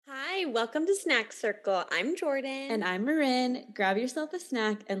welcome to Snack Circle. I'm Jordan. And I'm Marin. Grab yourself a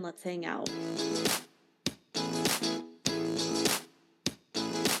snack and let's hang out.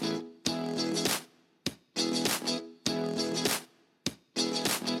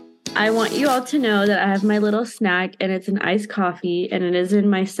 I want you all to know that I have my little snack and it's an iced coffee and it is in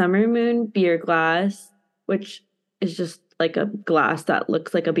my Summer Moon beer glass, which is just like a glass that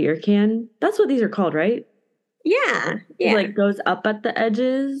looks like a beer can. That's what these are called, right? Yeah. It like goes up at the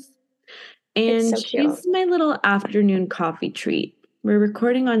edges. And so she's my little afternoon coffee treat. We're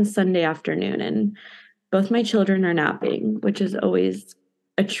recording on Sunday afternoon and both my children are napping, which is always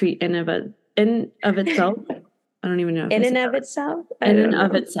a treat in of itself. I don't even know. In and of itself? In and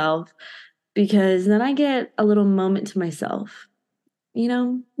of itself. Because then I get a little moment to myself. You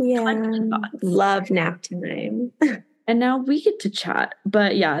know? Yeah. Love nap time. And now we get to chat.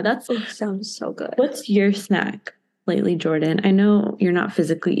 But yeah, sounds so good. What's your snack lately, Jordan? I know you're not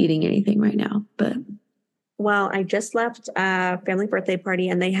physically eating anything right now, but. Well, I just left a family birthday party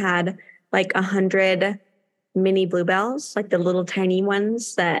and they had like 100 mini Bluebells, like the little tiny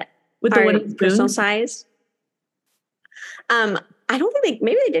ones that with are the personal size. I don't think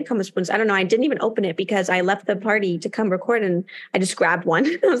maybe they did come with spoons. I don't know. I didn't even open it because I left the party to come record and I just grabbed one.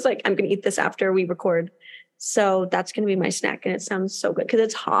 I was like, I'm going to eat this after we record. So that's going to be my snack. And it sounds so good because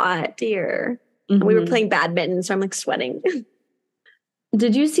it's hot, dear. Mm-hmm. And we were playing badminton. So I'm like sweating.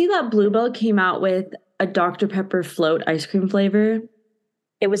 Did you see that Bluebell came out with a Dr. Pepper float ice cream flavor?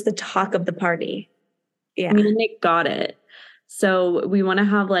 It was the talk of the party. Yeah. Me and Nick got it. So we want to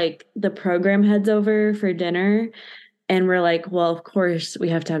have like the program heads over for dinner. And we're like, well, of course, we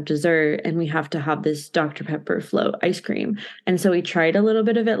have to have dessert and we have to have this Dr. Pepper float ice cream. And so we tried a little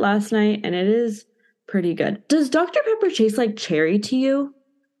bit of it last night and it is pretty good. Does Dr. Pepper taste like cherry to you?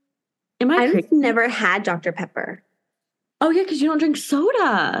 I've never had Dr. Pepper. Oh, yeah, because you don't drink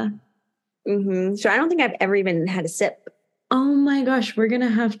soda. Mm-hmm. So I don't think I've ever even had a sip. Oh, my gosh. We're going to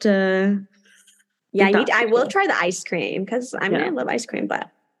have to. Yeah, I will try the ice cream because I love ice cream, but.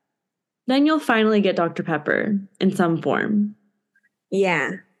 Then you'll finally get Dr. Pepper in some form.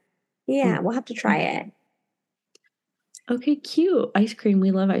 Yeah. Yeah, we'll have to try it. Okay, cute. Ice cream.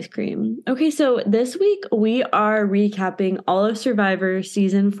 We love ice cream. Okay, so this week we are recapping all of Survivor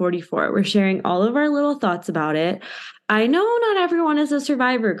season 44. We're sharing all of our little thoughts about it. I know not everyone is a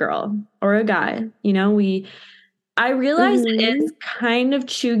Survivor girl or a guy. You know, I realize it's kind of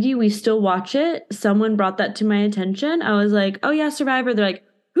chuggy. We still watch it. Someone brought that to my attention. I was like, oh yeah, Survivor. They're like,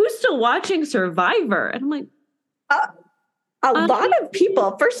 who's still watching Survivor? And I'm like, a lot of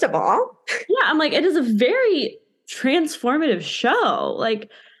people, first of all. Yeah, I'm like, it is a very transformative show. Like,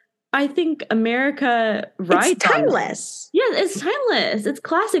 I think America rides. It's timeless. Yeah, it's timeless. It's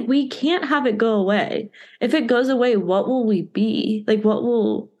classic. We can't have it go away. If it goes away, what will we be? Like, I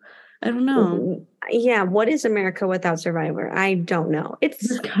don't know. Yeah, what is America without Survivor? I don't know.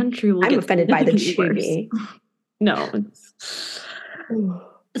 This country will I'm offended by the chuggy. No.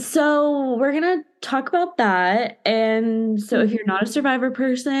 So we're going to talk about that. And so if you're not a Survivor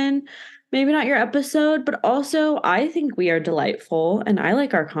person, maybe not your episode, but also I think we are delightful and I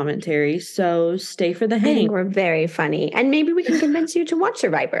like our commentary. So stay for the hang. I think we're very funny. And maybe we can convince you to watch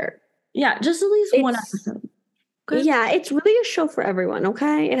Survivor. Yeah, just at least one episode. Good. Yeah, it's really a show for everyone,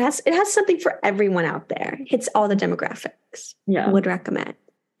 okay? It has something for everyone out there. Hits all the demographics. Yeah. I would recommend.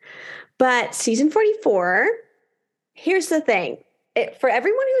 But season 44, here's the thing. For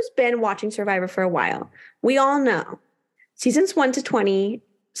everyone who's been watching Survivor for a while, we all know seasons 1 to 20,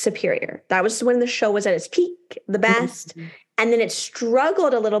 superior. That was when the show was at its peak, the best. Mm-hmm. And then it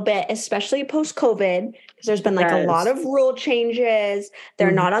struggled a little bit, especially post-COVID, because there's been like a lot of rule changes.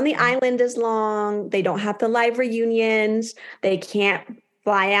 They're not on the island as long. They don't have the live reunions. They can't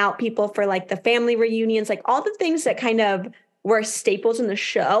fly out people for like the family reunions, like all the things that kind of were staples in the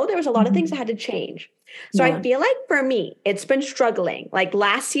show. There was a lot of things that had to change. So I feel like for me, it's been struggling. Like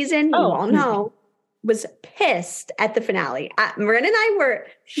last season, you all know, was pissed at the finale. Marin and I were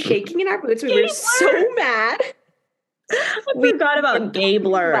shaking in our boots. We were so mad. I forgot about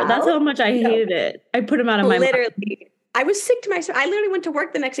Gabler. That's how much I hated it. I put him out of my mind. Literally. I was sick to myself. I literally went to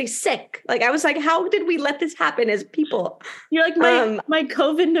work the next day sick. Like I was like, how did we let this happen as people? You're like, my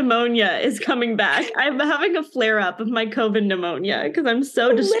COVID pneumonia is coming back. I'm having a flare up of my COVID pneumonia because I'm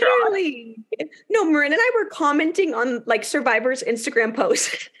so distraught. Literally. No, Marin and I were commenting on like Survivor's Instagram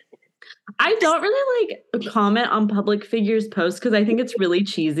post. I don't really like comment on public figures' posts because I think it's really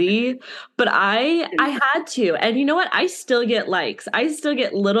cheesy, but I had to. And you know what? I still get likes. I still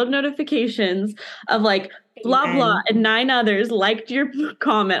get little notifications of like blah, blah, and 9 others liked your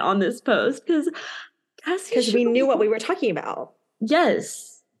comment on this post because we knew what we were talking about.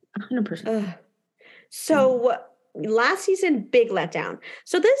 Yes. 100%. Ugh. So last season, big letdown.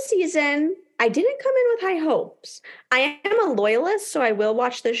 So this season, I didn't come in with high hopes. I am a loyalist, so I will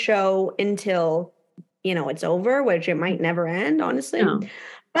watch the show until, it's over, which it might never end, honestly. No.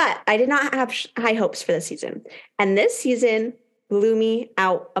 But I did not have high hopes for this season. And this season blew me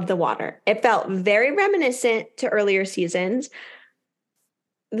out of the water. It felt very reminiscent to earlier seasons.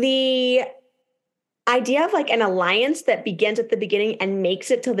 The idea of like an alliance that begins at the beginning and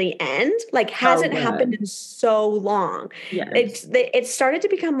makes it till the end hasn't happened in so long. Yes. It started to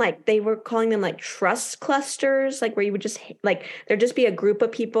become like they were calling them like trust clusters, like where you would just there'd just be a group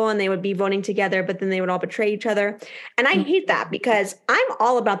of people and they would be voting together, but then they would all betray each other. And I hate that because I'm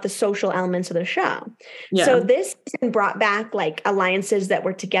all about the social elements of the show. Yeah. So this brought back like alliances that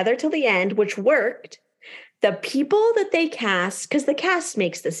were together till the end, which worked. The people that they cast, because the cast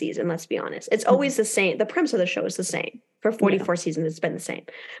makes the season, let's be honest. It's always the same. The premise of the show is the same. For 44 seasons, it's been the same.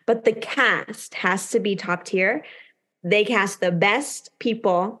 But the cast has to be top tier. They cast the best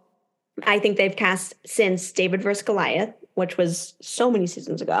people I think they've cast since David vs. Goliath, which was so many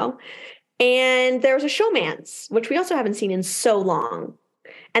seasons ago. And there was a showmance, which we also haven't seen in so long.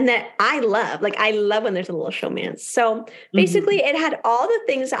 And that I love. Like, I love when there's a little showmance. So basically, it had all the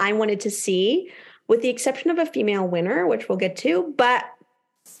things I wanted to see, with the exception of a female winner, which we'll get to, but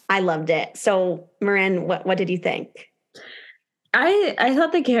I loved it. So, Marin, what did you think? I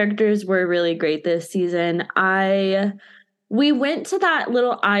thought the characters were really great this season. We went to that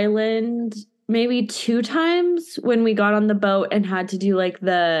little island maybe 2 times when we got on the boat and had to do like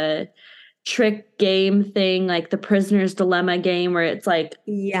the trick game thing, like the prisoner's dilemma game where it's like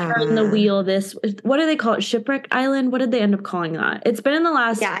turn the wheel what do they call it, shipwreck island? What did they end up calling that? It's been in the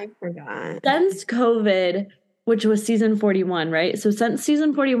last I forgot, since COVID, which was season 41, right? So since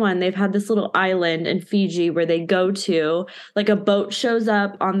season 41 they've had this little island in Fiji where they go to, like a boat shows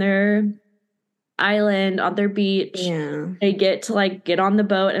up on their island, on their beach. They get to like get on the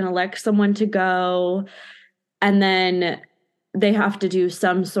boat and elect someone to go, and then they have to do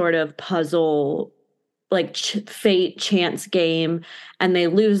some sort of puzzle, like fate chance game, and they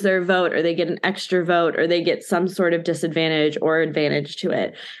lose their vote or they get an extra vote or they get some sort of disadvantage or advantage to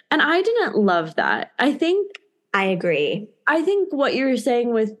it. And I didn't love that. I agree. I think what you're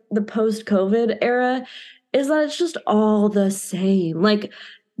saying with the post-COVID era is that it's just all the same. Like,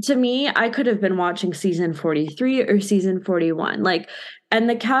 to me, I could have been watching season 43 or season 41. Like, and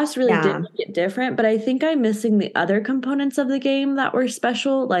the cast really did make it different, but I think I'm missing the other components of the game that were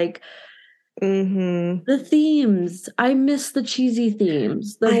special, like the themes. I miss the cheesy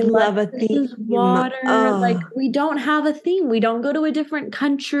themes. I love a theme. Water. Like, we don't have a theme. We don't go to a different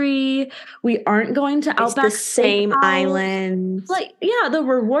country. We aren't going to Outback. It's the same island. Like, yeah, the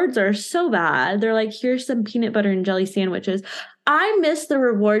rewards are so bad. They're like, here's some peanut butter and jelly sandwiches. I missed the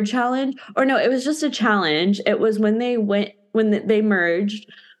reward challenge. Or no, it was just a challenge. It was when they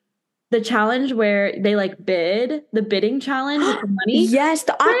merged. The challenge where they like the bidding challenge with the money. Yes,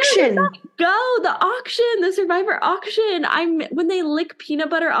 the auction. The auction, the Survivor auction. When they lick peanut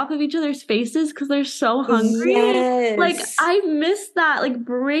butter off of each other's faces because they're so hungry. Yes. Like, I miss that. Like,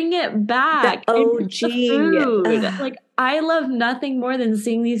 bring it back. The OG. Food. Like, I love nothing more than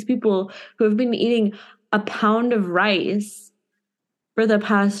seeing these people who have been eating a pound of rice for the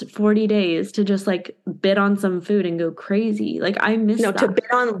past 40 days to just like bid on some food and go crazy. Like, I miss that. To bid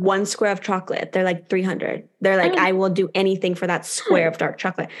on 1 square of chocolate, they're like $300. They're like, I will do anything for that square of dark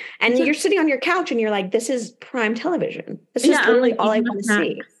chocolate. And you're sitting on your couch and you're like, this is prime television. This is literally all I want to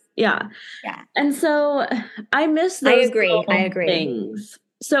see. Yeah. And so I miss those. I agree. Things.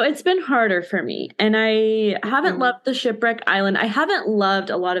 So it's been harder for me. And I haven't loved the Shipwreck Island. I haven't loved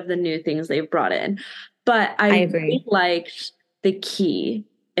a lot of the new things they've brought in. But I agree. Really liked the key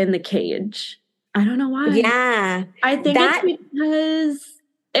in the cage. I don't know why. Yeah. I think it's because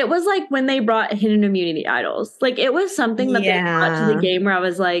it was like when they brought hidden immunity idols. Like, it was something that they brought to the game where I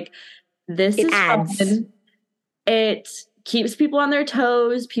was like, this is fun. It keeps people on their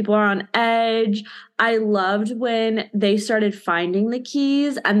toes. People are on edge. I loved when they started finding the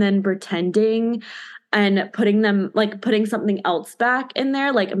keys and then pretending and putting something else back in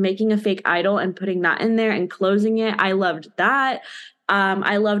there, like making a fake idol and putting that in there and closing it. I loved that.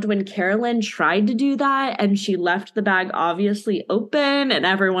 I loved when Carolyn tried to do that and she left the bag obviously open and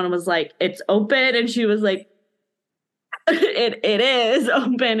everyone was like, it's open. And she was like, it is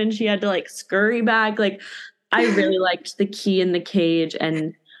open. And she had to like scurry back. Like, I really liked the key in the cage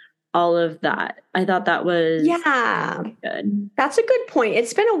and all of that. I thought that was good. That's a good point.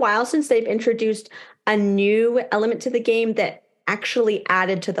 It's been a while since they've introduced a new element to the game that actually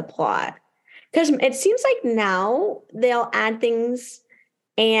added to the plot. Because it seems like now they'll add things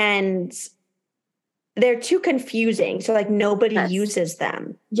and they're too confusing. So like nobody Yes. uses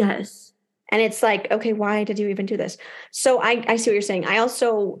them. Yes. And it's like, okay, why did you even do this? So I see what you're saying. I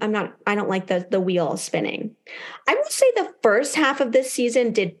don't like the wheel spinning. I will say the first half of this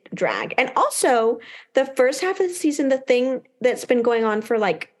season did drag. And also the first half of the season, the thing that's been going on for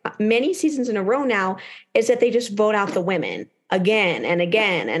like many seasons in a row now is that they just vote out the women again and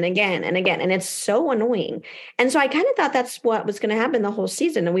again and again and again. And it's so annoying. And so I kind of thought that's what was going to happen the whole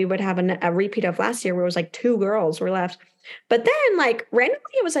season. And we would have a repeat of last year where it was like 2 girls were left. But then like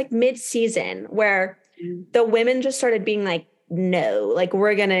randomly it was like mid-season where the women just started being like, no, like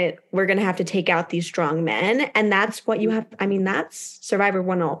we're gonna have to take out these strong men. And that's what you have. I mean, that's Survivor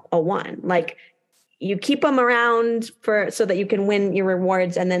 101. Like you keep them around so that you can win your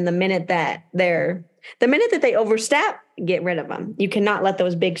rewards. And then the minute that they overstep, get rid of them. You cannot let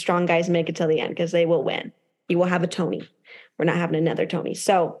those big, strong guys make it till the end because they will win. You will have a Tony. We're not having another Tony.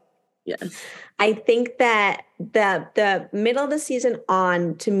 So yes, I think that the middle of the season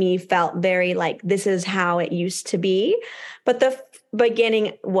on to me felt very like this is how it used to be, but the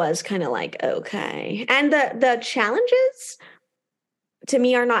beginning was kind of like okay, and the challenges to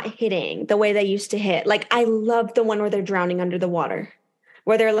me are not hitting the way they used to hit. Like I love the one where they're drowning under the water,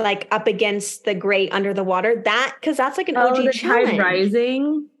 where they're like up against the grate under the water. That because that's like an OG the challenge. Tide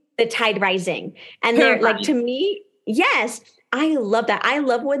Rising. The Tide Rising, and Terrifying. they're like to me, yes. I love that. I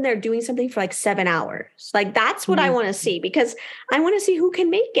love when they're doing something for like 7 hours. Like that's what I want to see because I want to see who can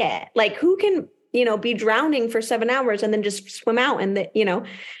make it. Like who can, be drowning for 7 hours and then just swim out. And Jam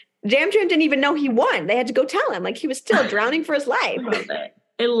Jam didn't even know he won. They had to go tell him like he was still drowning for his life.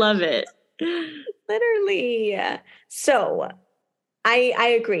 I love it. Literally. So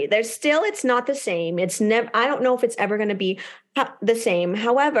I agree. It's not the same. I don't know if it's ever going to be the same.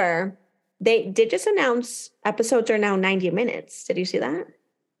 However, they did just announce episodes are now 90 minutes. Did you see that?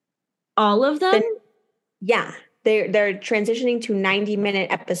 All of them? Yeah. They're transitioning to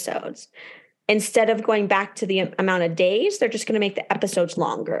 90-minute episodes. Instead of going back to the amount of days, they're just going to make the episodes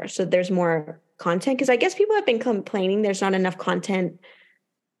longer. So there's more content. Because I guess people have been complaining there's not enough content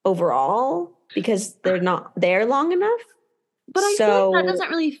overall because they're not there long enough. But I feel like that doesn't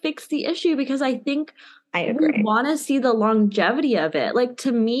really fix the issue because I think I agree. We want to see the longevity of it. Like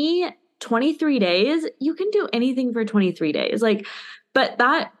to me, 23 days, you can do anything for 23 days. Like, but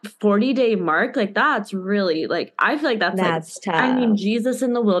that 40-day mark, like that's really like, I feel like that's tough. I mean, Jesus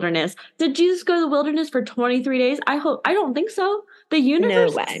in the wilderness. Did Jesus go to the wilderness for 23 days? I don't think so. The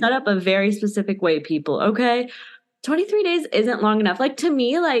universe is set up a very specific way, people. Okay. 23 days isn't long enough. Like to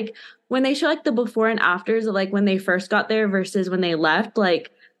me, like when they show like the before and afters of like when they first got there versus when they left, like,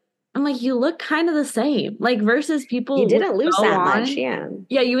 I'm like, you look kind of the same. Like versus people. You didn't lose that much, yeah.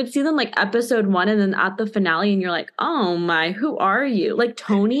 Yeah, you would see them like episode 1 and then at the finale and you're like, oh my, who are you? Like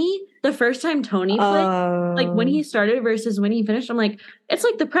Tony, the first time Tony played, like when he started versus when he finished, I'm like, it's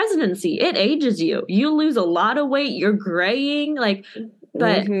like the presidency. It ages you. You lose a lot of weight. You're graying. Like,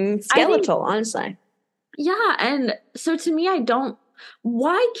 but skeletal, honestly. Yeah, and so to me,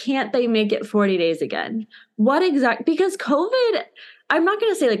 why can't they make it 40 days again? Because COVID, I'm not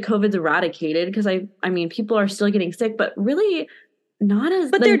going to say like COVID's eradicated because I mean, people are still getting sick, but really not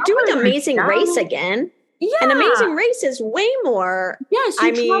as. But they're doing Amazing Race again. Yeah. And Amazing Race is way more. Yes,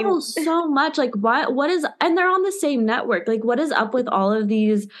 travel so much. Like what is, and they're on the same network. Like what is up with all of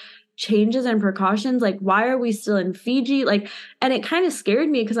these changes and precautions? Like why are we still in Fiji? Like, and it kind of scared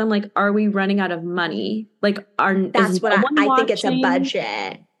me because I'm like, are we running out of money? Like that's what I think it's a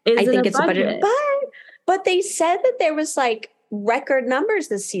budget. I think it's a budget. But they said that there was like record numbers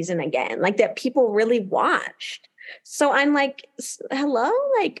this season again, like that people really watched. So I'm like, hello,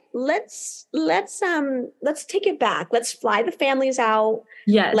 like let's take it back. Let's fly the families out.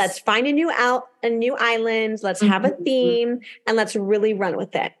 Yes. Let's find a new island. Let's have a theme and let's really run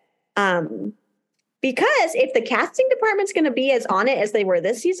with it. Because if the casting department's going to be as on it as they were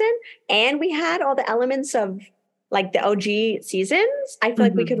this season, and we had all the elements of like the OG seasons, I feel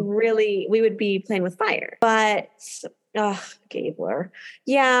like we would be playing with fire. But Gabler.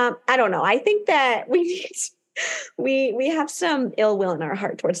 Yeah, I don't know. I think that we have some ill will in our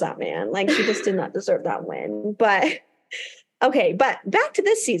heart towards that man. Like he just did not deserve that win. But okay, but back to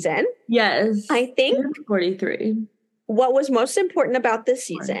this season. Yes. I think 43. What was most important about this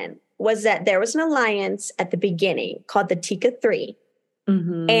season was that there was an alliance at the beginning called the Tika 3.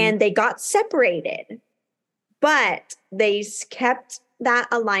 And they got separated. But they kept that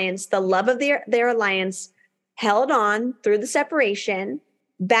alliance, the love of their alliance, held on through the separation.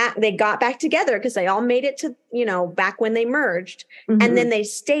 They got back together because they all made it to, back when they merged. And then they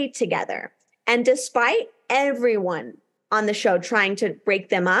stayed together. And despite everyone on the show trying to break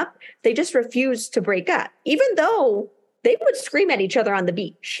them up. They just refused to break up, even though they would scream at each other on the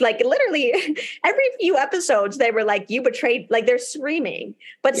beach. Like literally every few episodes, they were like, you betrayed, like they're screaming,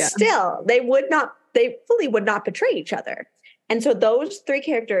 but still they fully would not betray each other. And so those three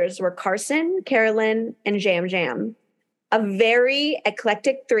characters were Carson, Carolyn, and Jam Jam. A very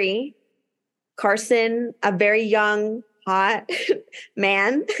eclectic three. Carson, a very young, hot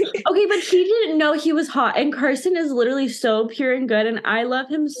man. Okay, but he didn't know he was hot. And Carson is literally so pure and good. And I love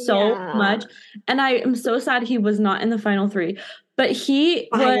him so much. And I am so sad he was not in the final three. But he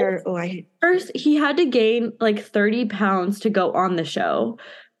first, he had to gain like 30 pounds to go on the show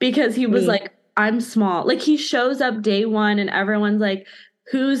because he was like, I'm small. Like he shows up day one and everyone's like,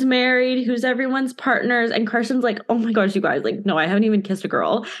 who's married, who's everyone's partners, and Carson's like, oh my gosh, you guys, like, no, I haven't even kissed a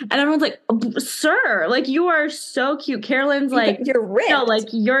girl, and everyone's like, sir, like, you are so cute. Carolyn's like, you're ripped. No, like,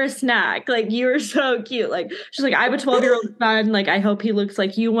 you're a snack, like, you're so cute. Like, she's like, I have a 12-year-old son, like, I hope he looks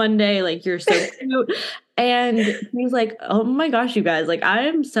like you one day, like, you're so cute. And he's like, oh my gosh, you guys, like, I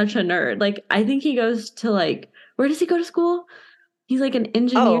am such a nerd. Like, I think he goes to like, where does he go to school? He's like an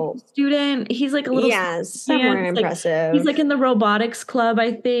engineering student. He's like a little somewhere impressive. He's like in the robotics club,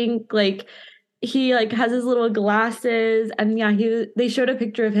 I think. Like he like has his little glasses, and they showed a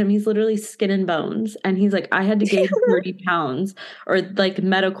picture of him. He's literally skin and bones, and he's like, I had to gain 30 pounds, or like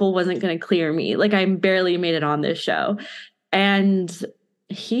medical wasn't going to clear me. Like I barely made it on this show, and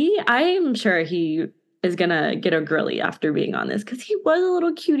I'm sure he is gonna get a girly after being on this because he was a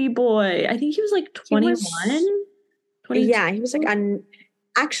little cutie boy. I think he was like 21. Yeah, he was like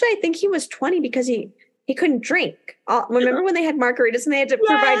actually I think he was 20 because he couldn't drink. Remember when they had margaritas and they had to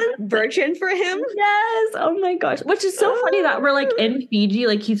provide virgin for him? Yes. Oh my gosh. Which is so funny that we're like in Fiji,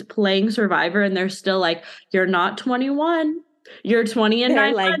 like he's playing Survivor and they're still like, you're not 21. You're 20 and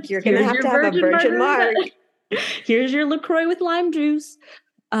 9 months. You're gonna have to have a virgin marg. Here's your LaCroix with lime juice.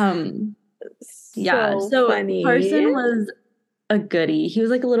 So funny. Carson was a goodie. He was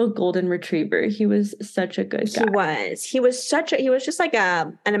like a little golden retriever. He was such a good guy. He was just like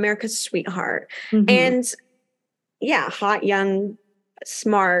an America's sweetheart. And hot, young,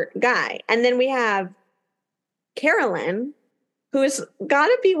 smart guy. And then we have Carolyn, who's got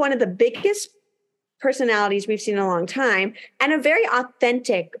to be one of the biggest personalities we've seen in a long time, and a very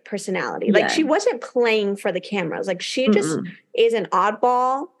authentic personality. Like she wasn't playing for the cameras. Like she just is an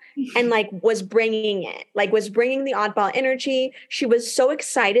oddball. And like was bringing the oddball energy. She was so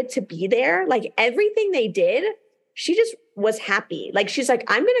excited to be there. Like everything they did, she just was happy. Like she's like,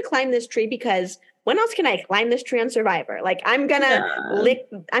 I'm going to climb this tree because when else can I climb this tree on Survivor? Like I'm going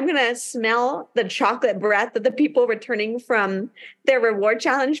to smell the chocolate breath of the people returning from their reward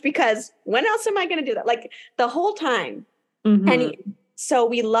challenge because when else am I going to do that? Like the whole time. And so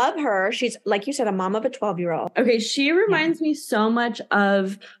we love her. She's, like you said, a mom of a 12-year-old. Okay, she reminds me so much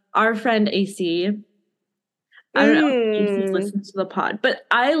of our friend AC. I don't know if AC listens to the pod, but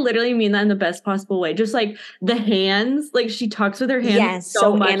I literally mean that in the best possible way. Just like the hands, like she talks with her hands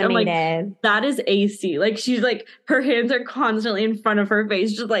so much. Animated. I'm like, that is AC. Like she's like, her hands are constantly in front of her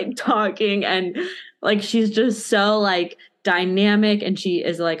face, just like talking, and like she's just so like dynamic, and she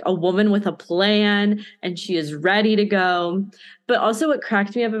is like a woman with a plan, and she is ready to go. But also what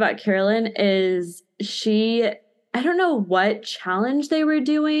cracked me up about Carolyn is I don't know what challenge they were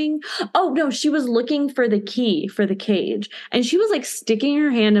doing. Oh, no, she was looking for the key for the cage. And she was like sticking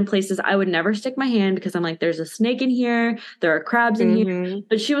her hand in places I would never stick my hand because I'm like, there's a snake in here. There are crabs in here.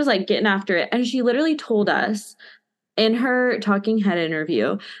 But she was like getting after it. And she literally told us in her Talking Head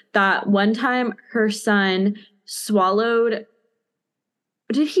interview that one time her son swallowed.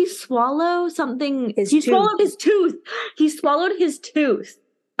 Did he swallow something? Swallowed his tooth. He swallowed his tooth.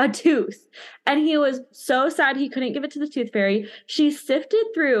 A tooth. And he was so sad he couldn't give it to the tooth fairy. She sifted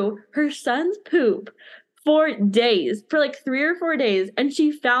through her son's poop for days, for like 3 or 4 days, and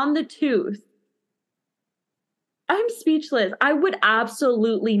she found the tooth. I'm speechless. I would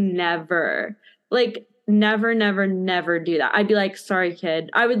absolutely never do that. I'd be like, sorry, kid.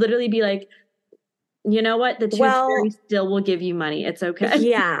 I would literally be like, you know what? The tooth fairy still will give you money. It's okay.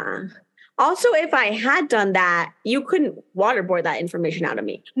 Yeah. Also, if I had done that, you couldn't waterboard that information out of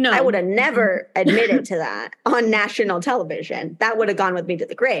me. No. I would have never admitted to that on national television. That would have gone with me to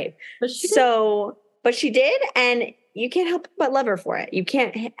the grave. But she did, and you can't help but love her for it. You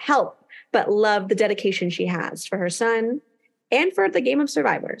can't help but love the dedication she has for her son and for the game of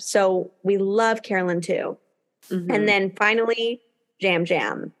Survivor. So we love Carolyn too. And then finally, Jam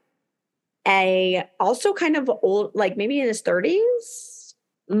Jam. Also kind of old, like maybe in his 30s.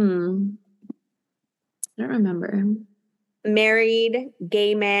 I don't remember. married,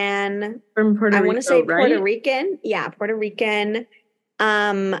 gay man. From Puerto I want to Rico, say Puerto right? Rican. Yeah, Puerto Rican.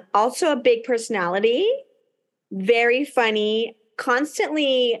 Also a big personality, very funny,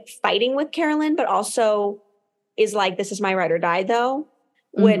 constantly fighting with Carolyn, but also is like, this is my ride or die though,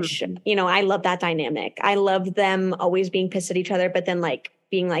 which, Mhm. I love that dynamic. I love them always being pissed at each other, but then like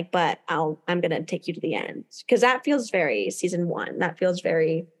being like, but I'm going to take you to the end. Cause that feels very season 1. That feels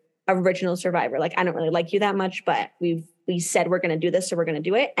very original Survivor. Like, I don't really like you that much, but we said we're going to do this. So we're going to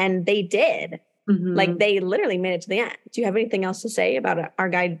do it. And they did. Like Mhm. they literally made it to the end. Do you have anything else to say about our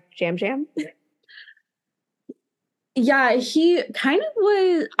guy Jam Jam? Yeah, he kind of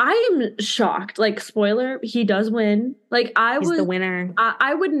was. I am shocked. Like, spoiler, he does win. Like, He's the winner.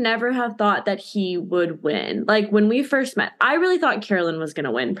 I would never have thought that he would win. Like, when we first met, I really thought Carolyn was going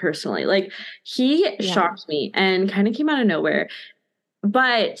to win personally. Like, he Yeah. shocked me and kind of came out of nowhere.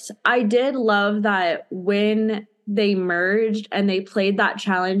 But I did love that when they merged and they played that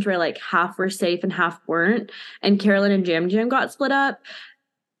challenge where like half were safe and half weren't, and Carolyn and Jam Jam got split up.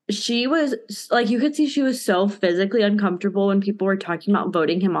 She was like, you could see she was so physically uncomfortable when people were talking about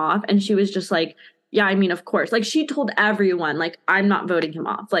voting him off. And she was just like, yeah, I mean, of course. Like, she told everyone, like, I'm not voting him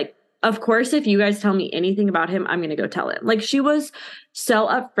off. Like, of course, if you guys tell me anything about him, I'm going to go tell him. Like, she was so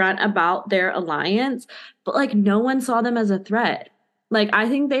upfront about their alliance, but like, no one saw them as a threat. Like, I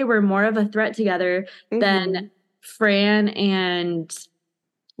think they were more of a threat together than Fran and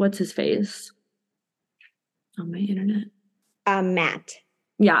what's his face on my internet. Matt.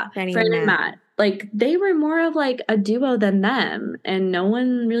 Yeah, Franny Fran and and Matt. Matt. Like, they were more of like a duo than them, and no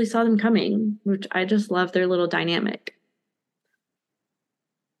one really saw them coming, which I just love their little dynamic.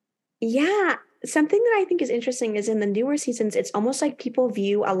 Yeah. Something that I think is interesting is in the newer seasons, it's almost like people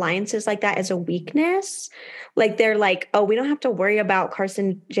view alliances like that as a weakness. Like they're like, oh, we don't have to worry about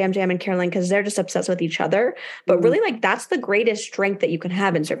Carson, Jam Jam, and Carolyn because they're just obsessed with each other. But Mhm. really, like that's the greatest strength that you can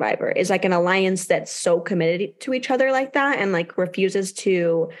have in Survivor is like an alliance that's so committed to each other like that and like refuses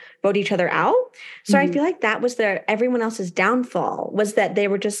to vote each other out. So I Mhm. feel like that was everyone else's downfall was that they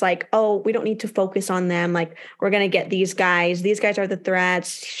were just like, oh, we don't need to focus on them. Like we're gonna get these guys. These guys are the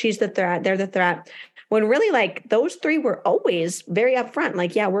threats. She's the threat. They're the threat. When really, like those three were always very upfront.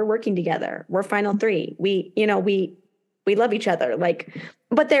 Like, yeah, we're working together. We're final three. We love each other. Like,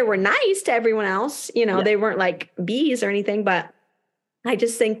 but they were nice to everyone else. Yeah. They weren't like bees or anything. But I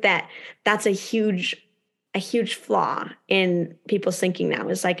just think that that's a huge flaw in people's thinking now.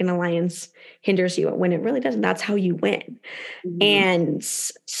 Is like an alliance hinders you when it really doesn't. That's how you win. Mhm. And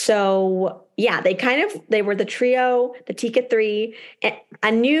so, yeah, they were the trio, the Tika Three,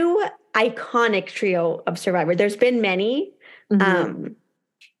 a new iconic trio of Survivor. There's been many. Mhm. Um,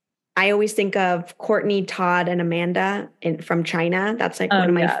 I always think of Courtney, Todd, and Amanda from China. That's like one Oh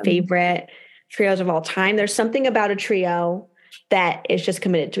of my yeah. favorite trios of all time. There's something about a trio that is just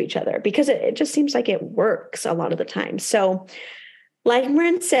committed to each other because it just seems like it works a lot of the time. So, like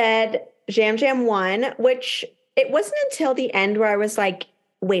Marin said, Jam Jam won, which it wasn't until the end where I was like,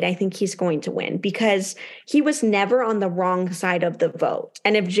 wait, I think he's going to win because he was never on the wrong side of the vote.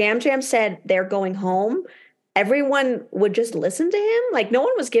 And if Jam Jam said they're going home, everyone would just listen to him. Like no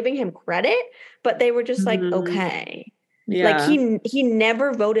one was giving him credit, but they were just like, Mhm. okay. Like Yeah. he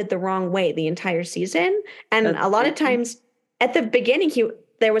never voted the wrong way the entire season. And That's a lot of crazy. times at the beginning,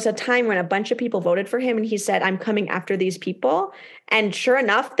 there was a time when a bunch of people voted for him and he said, I'm coming after these people. And sure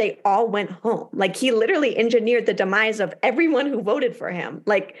enough, they all went home. Like he literally engineered the demise of everyone who voted for him,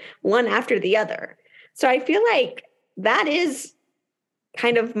 like one after the other. So I feel like that is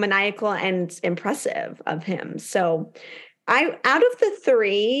kind of maniacal and impressive of him. So out of the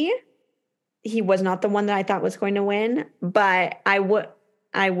three, he was not the one that I thought was going to win, but I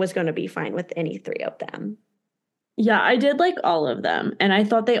was going to be fine with any three of them. Yeah, I did like all of them, and I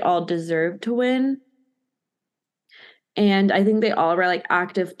thought they all deserved to win. And I think they all were like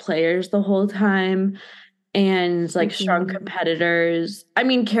active players the whole time and like strong competitors. I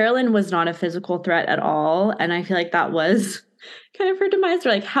mean, Carolyn was not a physical threat at all. And I feel like that was kind of her demise.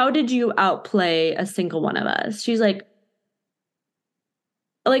 Like, how did you outplay a single one of us? She's like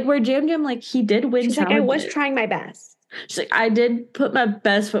where Jam Jam, like he did win She's like, I was challenges. trying my best. She's like, I did put my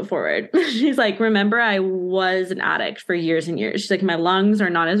best foot forward. She's like, remember, I was an addict for years and years. She's like, my lungs are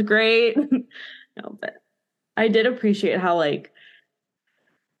not as great. No, but I did appreciate how like,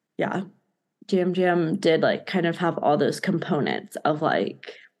 yeah, Jam Jam did like kind of have all those components of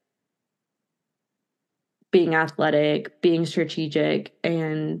like being athletic, being strategic,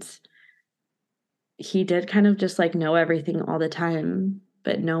 and he did kind of just like know everything all the time,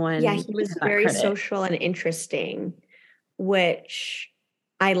 but no one Yeah, gave he was him that very credit. social and interesting, which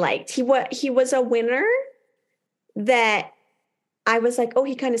I liked. He was a winner that I was like, oh,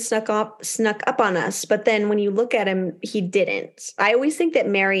 he kind of snuck up on us. But then when you look at him, he didn't. I always think that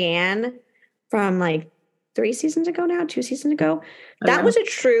Marianne from like 2 seasons ago, Oh, that yeah. was a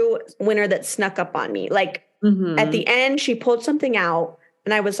true winner that snuck up on me. Like at the end, she pulled something out,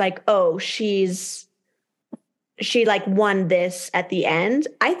 and I was like, oh, she like won this at the end.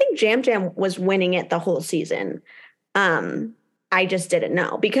 I think Jam Jam was winning it the whole season. I just didn't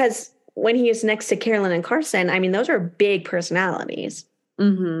know because when he is next to Carolyn and Carson, I mean, those are big personalities.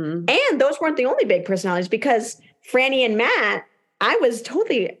 Mm-hmm. And those weren't the only big personalities because Franny and Matt, I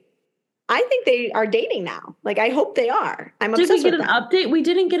think they are dating now. Like, I hope they are. I'm Did we obsessed get with an them. update? We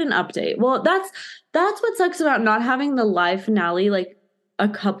didn't get an update. Well, that's what sucks about not having the live finale like a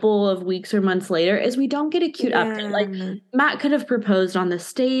couple of weeks or months later is we don't get a cute update. Like Matt could have proposed on the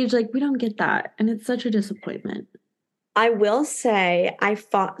stage. Like we don't get that. And it's such a disappointment. I will say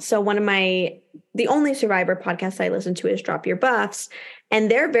the only Survivor podcast I listen to is Drop Your Buffs, and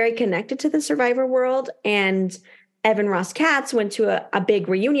they're very connected to the Survivor world. And Evan Ross Katz went to a big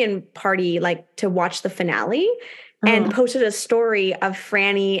reunion party, like to watch the finale, and posted a story of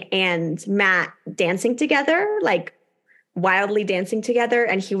Franny and Matt dancing together, like wildly dancing together.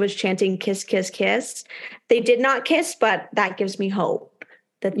 And he was chanting kiss, kiss, kiss. They did not kiss, but that gives me hope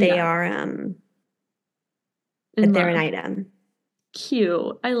that they are, that they're an item.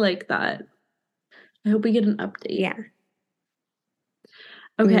 Cute. I like that. I hope we get an update. Yeah.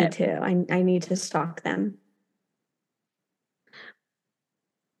 Okay. Me too. I need to stalk them.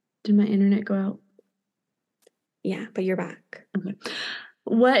 Did my internet go out? Yeah, but you're back. Okay.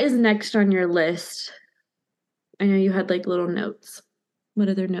 What is next on your list? I know you had like little notes. What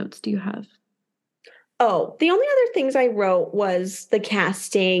other notes do you have? Oh, the only other things I wrote was the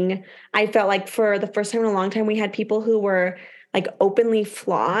casting. I felt like for the first time in a long time, we had people who were like openly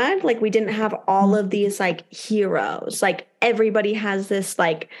flawed. Like we didn't have all of these like heroes. Like everybody has this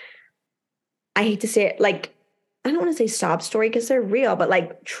like, I hate to say it, like, I don't want to say sob story because they're real, but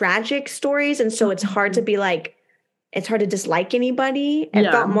like tragic stories. And so it's hard to be like, it's hard to dislike anybody. It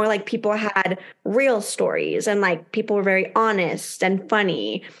felt more like people had real stories and like people were very honest and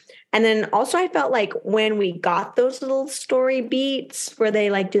funny. And then also I felt like when we got those little story beats where they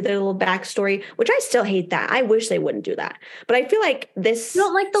like do their little backstory, which I still hate that. I wish they wouldn't do that. But I feel like this you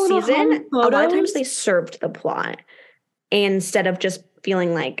don't like the little season, a lot of times they served the plot instead of just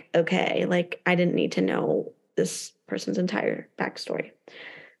feeling like, okay, like I didn't need to know this person's entire backstory.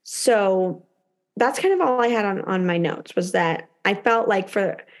 So that's kind of all I had on my notes was that I felt like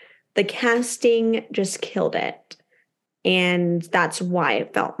for the casting just killed it. And that's why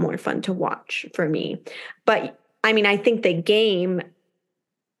it felt more fun to watch for me. But I mean, I think the game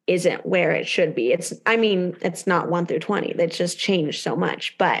isn't where it should be. It's not 1 through 20. That's just changed so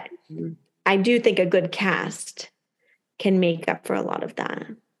much. But I do think a good cast can make up for a lot of that.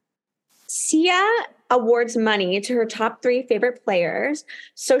 Sia awards money to her top 3 favorite players.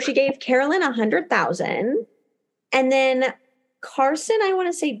 So she gave Carolyn $100,000. And then Carson, I want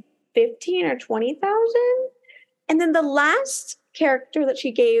to say 15 or 20,000. And then the last character that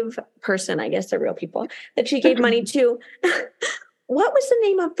she gave, I guess they're real people, that she gave money to, what was the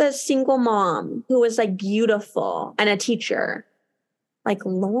name of the single mom who was like beautiful and a teacher? Like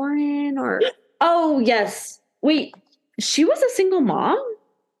Lauren or? Oh, yes. Wait, she was a single mom?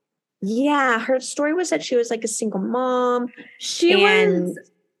 Yeah, her story was that she was like a single mom. She had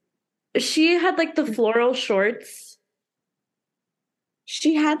like the floral shorts.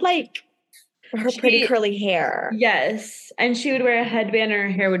 She had like her pretty curly hair. Yes. And she would wear a headband and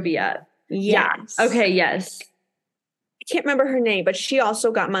her hair would be up. Yes. Yeah. Okay, yes. I can't remember her name, but she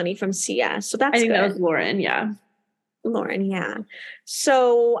also got money from Sia. So that's I think good. that was Lauren, yeah. Lauren, yeah.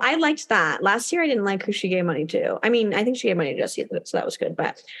 So I liked that. Last year I didn't like who she gave money to. I mean, I think she gave money to Jesse, so that was good.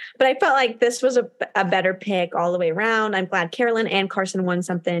 But I felt like this was a better pick all the way around. I'm glad Carolyn and Carson won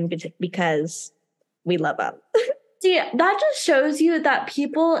something because we love them. See, that just shows you that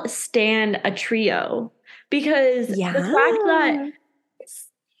people stand a trio because the fact that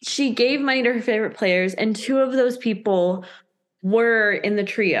she gave money to her favorite players and 2 of those people were in the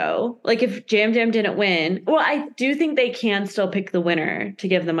trio. Like if Jam Jam didn't win, well, I do think they can still pick the winner to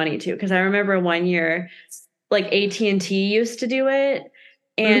give the money to. Because I remember one year, like AT&T used to do it,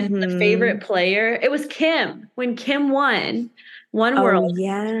 and the favorite player, it was Kim. When Kim won World,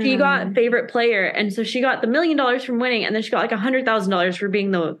 she got favorite player, and so she got the $1 million from winning, and then she got like $100,000 for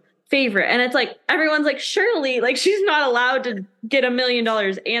being the favorite. And it's like everyone's like, surely, like she's not allowed to get $1 million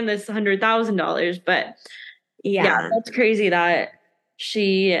and this $100,000, but. Yeah, that's crazy that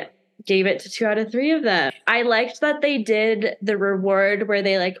she gave it to 2 out of 3 of them. I liked that they did the reward where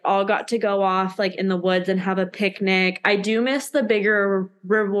they like all got to go off like in the woods and have a picnic. I do miss the bigger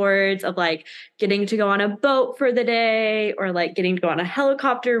rewards of like getting to go on a boat for the day or like getting to go on a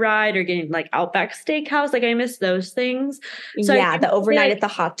helicopter ride or getting like Outback Steakhouse. Like I miss those things. So yeah, the overnight at the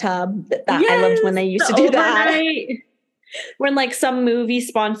hot tub. I loved when they used to do overnight. that. When like some movie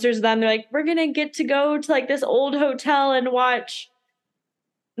sponsors them, they're like, we're gonna get to go to like this old hotel and watch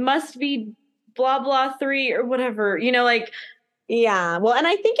Must Be Blah Blah 3 or whatever, like. Yeah, well, and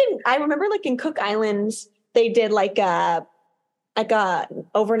I think I remember like in Cook Islands, they did like a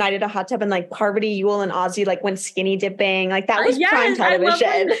overnight at a hot tub, and like Parvati, Yule, and Ozzy like went skinny dipping. Like that was prime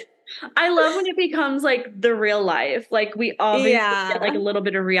television. I love when it becomes like the real life. Like we obviously get like a little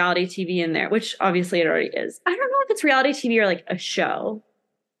bit of reality TV in there, which obviously it already is. I don't know if it's reality TV or like a show.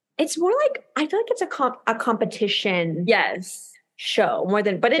 It's more like, I feel like it's a competition. Yes. Show more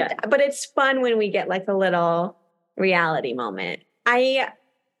than, but it's fun when we get like a little reality moment.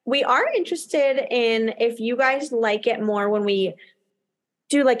 We are interested in if you guys like it more when we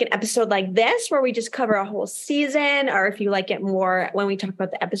do like an episode like this where we just cover a whole season, or if you like it more when we talk about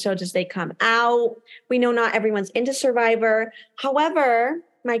the episodes as they come out. We know not everyone's into Survivor. However,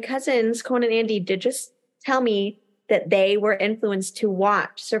 my cousins, Cohen and Andy, did just tell me that they were influenced to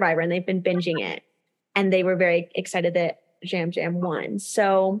watch Survivor and they've been binging it. And they were very excited that Jam Jam won.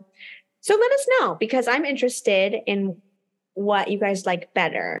 So let us know, because I'm interested in what you guys like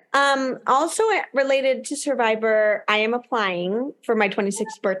better. Also related to Survivor, I am applying for my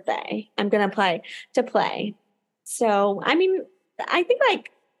 26th birthday. I'm going to apply to play. So, I mean, I think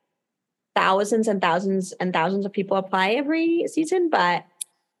like thousands and thousands and thousands of people apply every season, but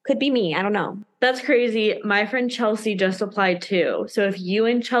could be me. I don't know. That's crazy. My friend Chelsea just applied too. So if you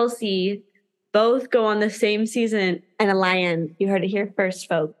and Chelsea both go on the same season. And a lion, you heard it here first,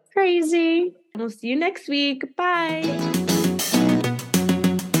 folks. Crazy. We'll see you next week. Bye.